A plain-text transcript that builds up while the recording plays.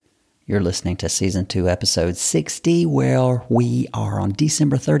You're listening to Season 2, Episode 60, where we are on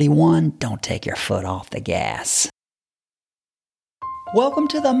December 31. Don't take your foot off the gas. Welcome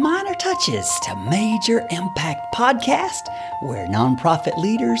to the Minor Touches to Major Impact podcast, where nonprofit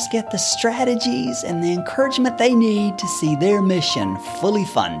leaders get the strategies and the encouragement they need to see their mission fully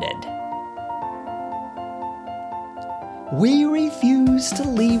funded. We refuse to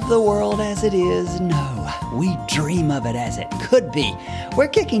leave the world as it is. No, we dream of it as it could be. We're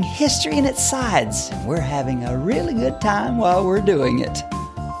kicking history in its sides, and we're having a really good time while we're doing it.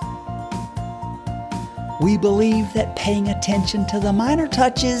 We believe that paying attention to the minor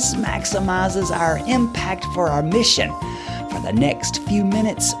touches maximizes our impact for our mission. For the next few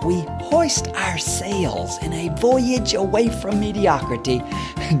minutes, we hoist our sails in a voyage away from mediocrity.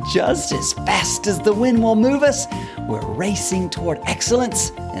 Just as fast as the wind will move us, we're racing toward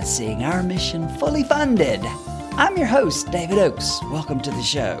excellence and seeing our mission fully funded. I'm your host, David Oakes. Welcome to the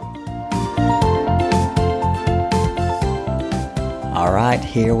show. All right,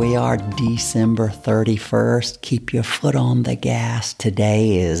 here we are, December 31st. Keep your foot on the gas.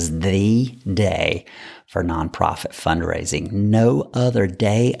 Today is the day for nonprofit fundraising. No other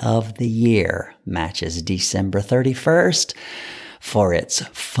day of the year matches December 31st for its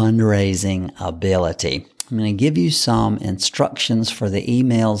fundraising ability. I'm going to give you some instructions for the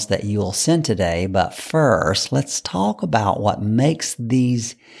emails that you will send today, but first, let's talk about what makes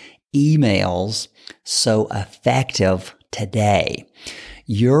these emails so effective today.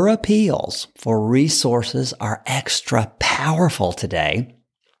 Your appeals for resources are extra powerful today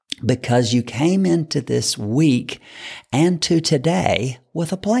because you came into this week and to today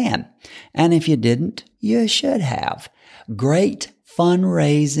with a plan. And if you didn't, you should have. Great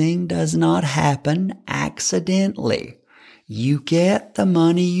fundraising does not happen accidentally. You get the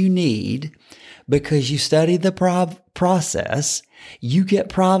money you need because you study the process, you get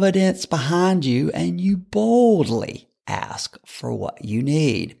providence behind you, and you boldly ask for what you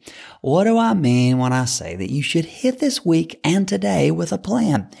need. What do I mean when I say that you should hit this week and today with a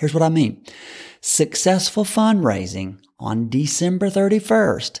plan? Here's what I mean. Successful fundraising on December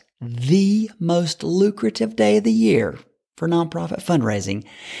 31st, the most lucrative day of the year for nonprofit fundraising.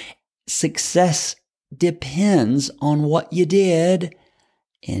 Success depends on what you did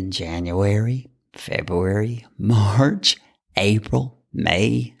in January, February, March, April,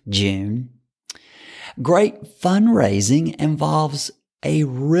 May, June. Great fundraising involves a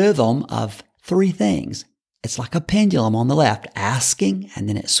rhythm of three things. It's like a pendulum on the left, asking, and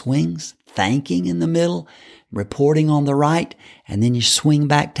then it swings, thanking in the middle, reporting on the right, and then you swing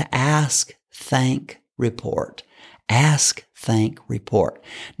back to ask, thank, report. Ask, thank, report.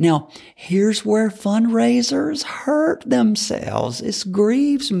 Now, here's where fundraisers hurt themselves. This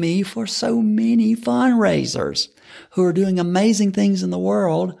grieves me for so many fundraisers who are doing amazing things in the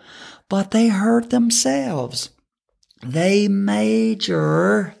world, but they hurt themselves. They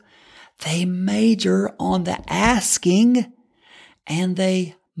major on the asking, and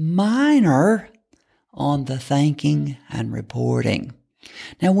they minor on the thanking and reporting.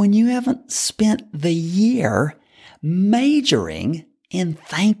 Now, when you haven't spent the year majoring in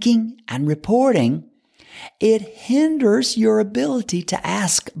thanking and reporting, it hinders your ability to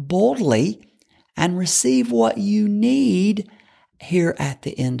ask boldly and receive what you need here at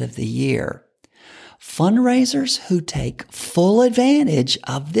the end of the year. Fundraisers who take full advantage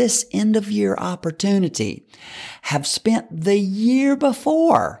of this end of year opportunity have spent the year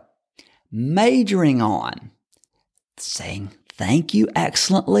before majoring on saying thank you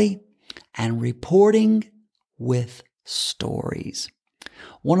excellently and reporting with stories.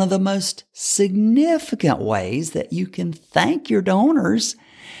 One of the most significant ways that you can thank your donors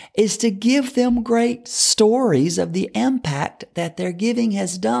is to give them great stories of the impact that their giving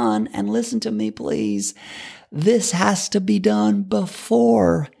has done. And listen to me, please. This has to be done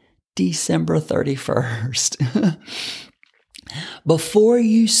before December 31st. Before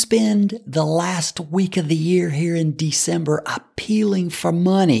you spend the last week of the year here in December appealing for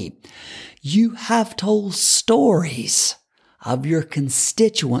money, you have told stories of your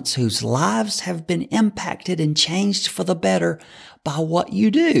constituents whose lives have been impacted and changed for the better by what you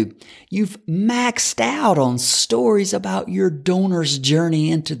do. You've maxed out on stories about your donors'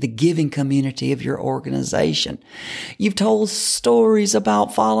 journey into the giving community of your organization. You've told stories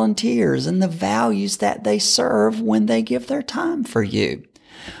about volunteers and the values that they serve when they give their time for you.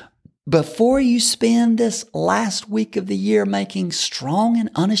 Before you spend this last week of the year making strong and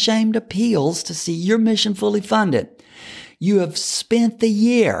unashamed appeals to see your mission fully funded, you have spent the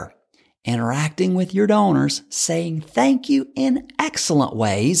year interacting with your donors, saying thank you in excellent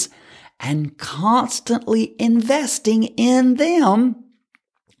ways, and constantly investing in them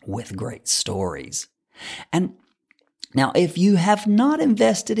with great stories. And now, if you have not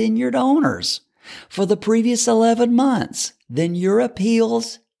invested in your donors for the previous 11 months, then your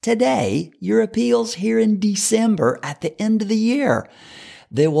appeals today, your appeals here in December at the end of the year,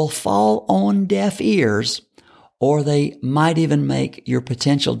 they will fall on deaf ears, or they might even make your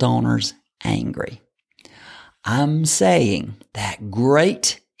potential donors angry. I'm saying that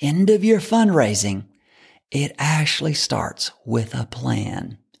great end of year fundraising, it actually starts with a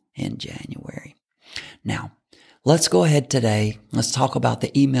plan in January. Now, let's go ahead today. Let's talk about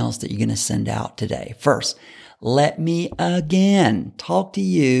the emails that you're going to send out today. First, let me again talk to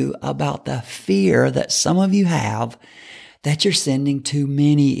you about the fear that some of you have that you're sending too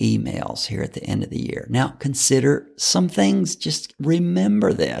many emails here at the end of the year. Now, consider some things. Just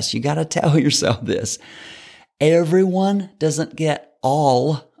remember this. You got to tell yourself this. Everyone doesn't get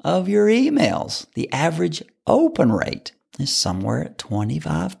all of your emails. The average open rate is somewhere at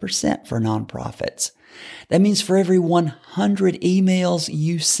 25% for nonprofits. That means for every 100 emails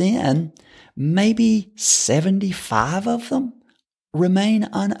you send, maybe 75 of them remain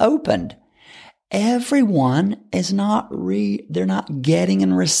unopened. Everyone is they're not getting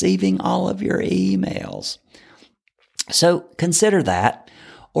and receiving all of your emails. So consider that.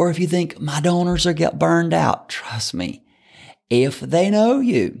 Or if you think my donors are get burned out, trust me, if they know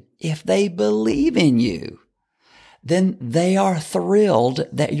you, if they believe in you, then they are thrilled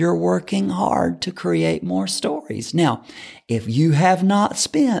that you're working hard to create more stories. Now, if you have not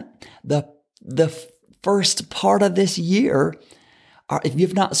spent the first part of this year, or if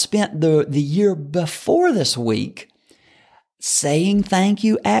you've not spent the year before this week saying thank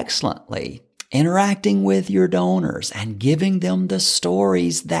you excellently, interacting with your donors and giving them the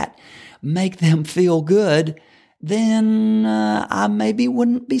stories that make them feel good, then I maybe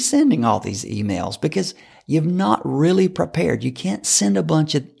wouldn't be sending all these emails because you've not really prepared. You can't send a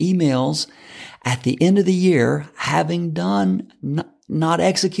bunch of emails at the end of the year having not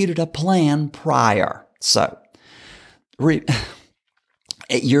executed a plan prior. So,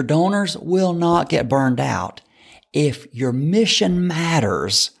 your donors will not get burned out if your mission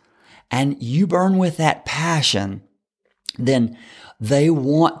matters and you burn with that passion. Then they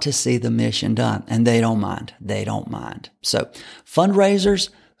want to see the mission done and they don't mind. They don't mind. So fundraisers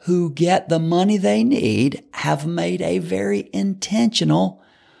who get the money they need have made a very intentional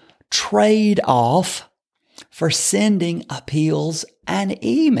trade-off for sending appeals and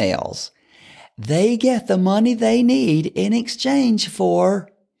emails. They get the money they need in exchange for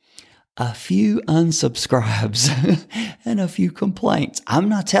a few unsubscribes and a few complaints. I'm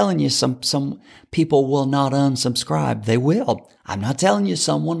not telling you some people will not unsubscribe. They will. I'm not telling you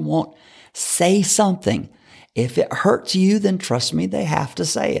someone won't say something. If it hurts you, then trust me, they have to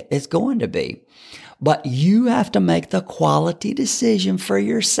say it. It's going to be. But you have to make the quality decision for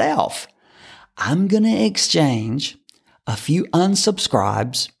yourself. I'm going to exchange a few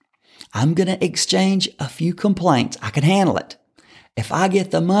unsubscribes. I'm going to exchange a few complaints. I can handle it. If I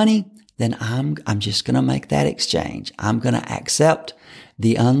get the money, then I'm just going to make that exchange. I'm going to accept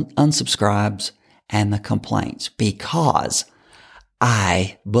the unsubscribes and the complaints because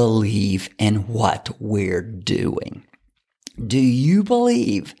I believe in what we're doing. Do you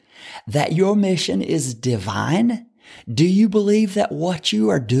believe that your mission is divine? Do you believe that what you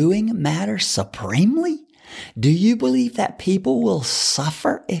are doing matters supremely? Do you believe that people will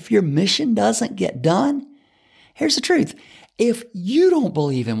suffer if your mission doesn't get done? Here's the truth. If you don't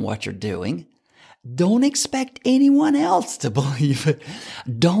believe in what you're doing, don't expect anyone else to believe it.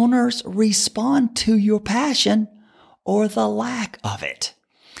 Donors respond to your passion or the lack of it.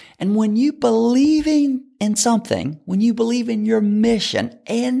 And when you believe in something, when you believe in your mission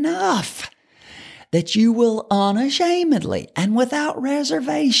enough that you will unashamedly and without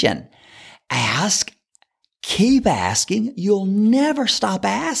reservation ask, keep asking, you'll never stop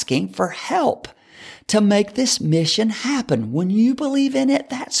asking for help to make this mission happen. When you believe in it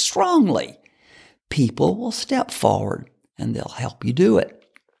that strongly, people will step forward and they'll help you do it.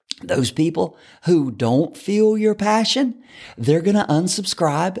 Those people who don't feel your passion, they're going to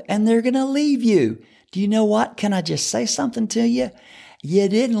unsubscribe and they're going to leave you. Do you know what? Can I just say something to you? You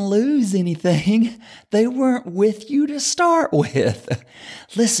didn't lose anything. They weren't with you to start with.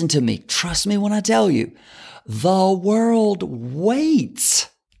 Listen to me. Trust me when I tell you. The world waits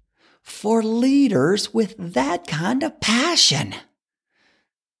for leaders with that kind of passion.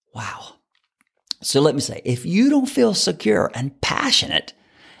 Wow. So let me say, if you don't feel secure and passionate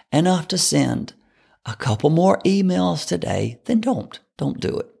enough to send a couple more emails today, then don't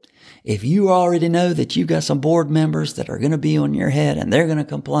do it. If you already know that you've got some board members that are going to be on your head and they're going to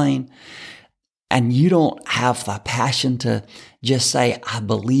complain, and you don't have the passion to just say, I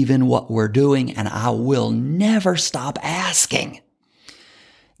believe in what we're doing and I will never stop asking,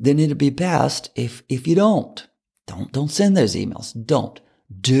 then it'd be best if you don't send those emails. Don't.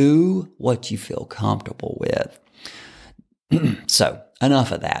 Do what you feel comfortable with. So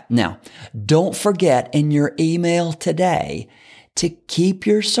enough of that. Now, don't forget in your email today to keep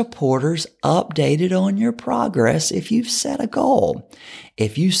your supporters updated on your progress if you've set a goal.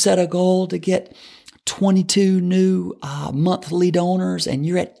 If you set a goal to get 22 new monthly donors and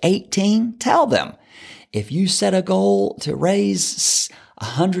you're at 18, tell them. If you set a goal to raise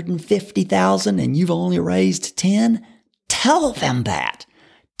 150,000 and you've only raised 10, tell them that.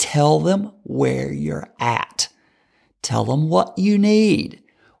 Tell them where you're at. Tell them what you need.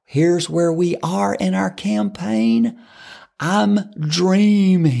 Here's where we are in our campaign. I'm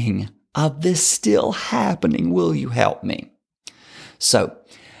dreaming of this still happening. Will you help me? So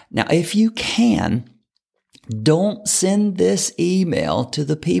now if you can, don't send this email to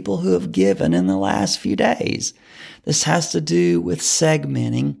the people who have given in the last few days. This has to do with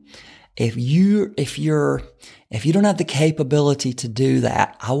segmenting. If you don't have the capability to do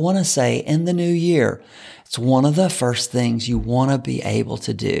that, I want to say in the new year, it's one of the first things you want to be able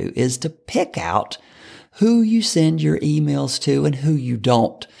to do is to pick out who you send your emails to and who you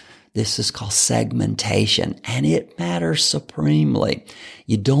don't. This is called segmentation, and it matters supremely.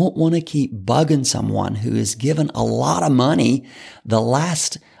 You don't want to keep bugging someone who has given a lot of money.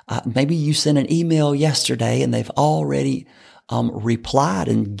 Maybe you sent an email yesterday and they've already replied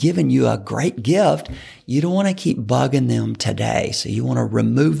and given you a great gift. You don't want to keep bugging them today. So you want to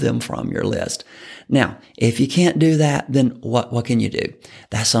remove them from your list. Now, if you can't do that, then what can you do?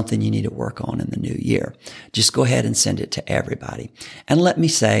 That's something you need to work on in the new year. Just go ahead and send it to everybody. And let me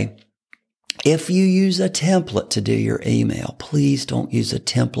say, if you use a template to do your email, please don't use a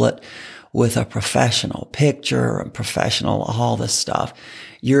template with a professional picture and professional, all this stuff.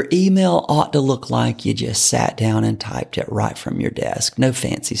 Your email ought to look like you just sat down and typed it right from your desk. No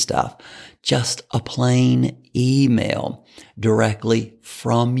fancy stuff. Just a plain email directly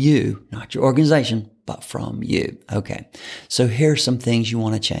from you, not your organization, but from you. Okay. So here's some things you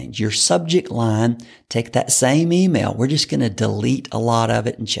want to change. Your subject line, take that same email. We're just going to delete a lot of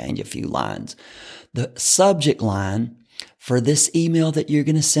it and change a few lines. The subject line for this email that you're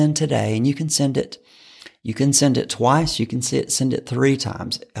going to send today, and you can send it twice. You can send it 3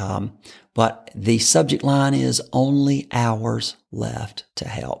 times. But the subject line is only hours left to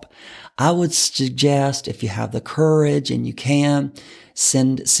help. I would suggest if you have the courage and you can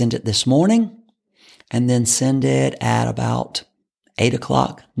send it this morning and then send it at about 8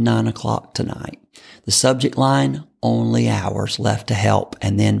 o'clock, 9 o'clock tonight. The subject line, only hours left to help,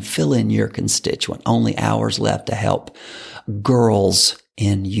 and then fill in your constituent. Only hours left to help girls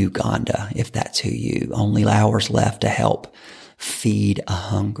in Uganda, if that's who you. Only hours left to help feed a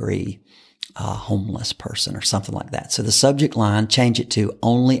hungry homeless person or something like that. So the subject line, change it to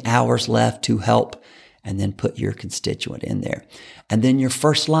only hours left to help, and then put your constituent in there. And then your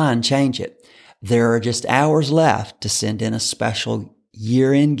first line, change it. There are just hours left to send in a special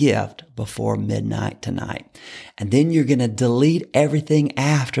year-end gift before midnight tonight. And then you're going to delete everything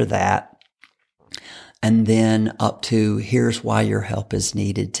after that. And then up to here's why your help is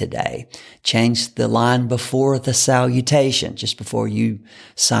needed today. Change the line before the salutation, just before you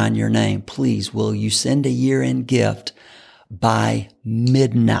sign your name. Please, will you send a year-end gift by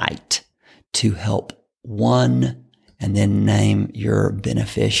midnight to help one, and then name your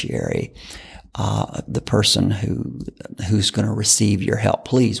beneficiary, the person who's going to receive your help.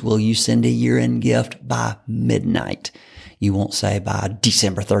 Please, will you send a year-end gift by midnight? You won't say by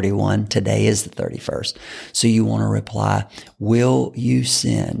December 31. Today is the 31st. So you want to reply, will you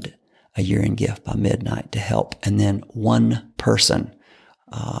send a year-end gift by midnight to help? And then one person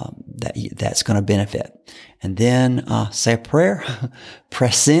that's going to benefit. And then say a prayer,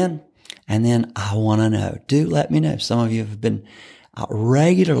 press send, and then I want to know. Do let me know. Some of you have been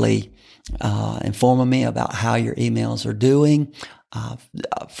regularly informing me about how your emails are doing.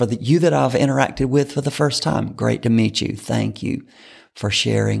 For you that I've interacted with for the first time, great to meet you. Thank you for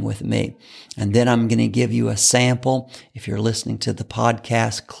sharing with me. And then I'm going to give you a sample. If you're listening to the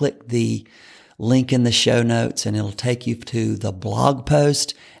podcast, click the link in the show notes and it'll take you to the blog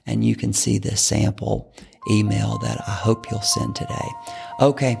post and you can see the sample email that I hope you'll send today.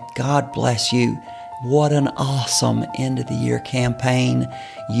 Okay. God bless you. What an awesome end of the year campaign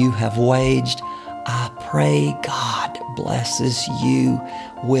you have waged. I pray God blesses you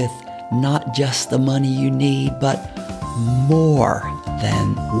with not just the money you need, but more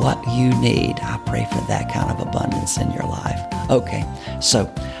than what you need. I pray for that kind of abundance in your life. Okay,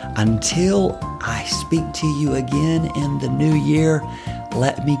 so Until I speak to you again in the new year,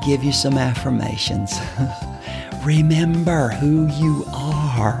 let me give you some affirmations. Remember who you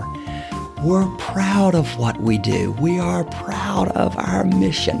are. We're proud of what we do. We are proud of our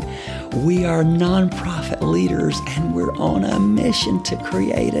mission. We are nonprofit leaders, and we're on a mission to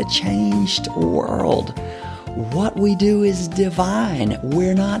create a changed world. What we do is divine.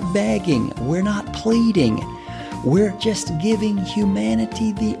 We're not begging. We're not pleading. We're just giving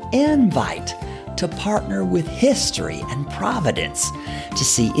humanity the invite to partner with history and providence, to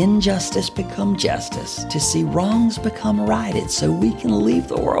see injustice become justice, to see wrongs become righted so we can leave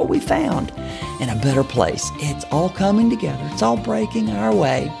the world we found in a better place. It's all coming together. It's all breaking our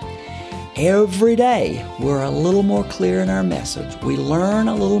way. Every day, we're a little more clear in our message. We learn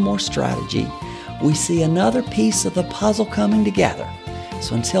a little more strategy. We see another piece of the puzzle coming together.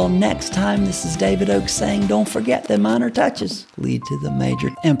 So until next time, this is David Oakes saying, don't forget that minor touches lead to the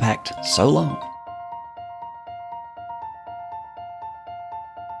major impact. So long.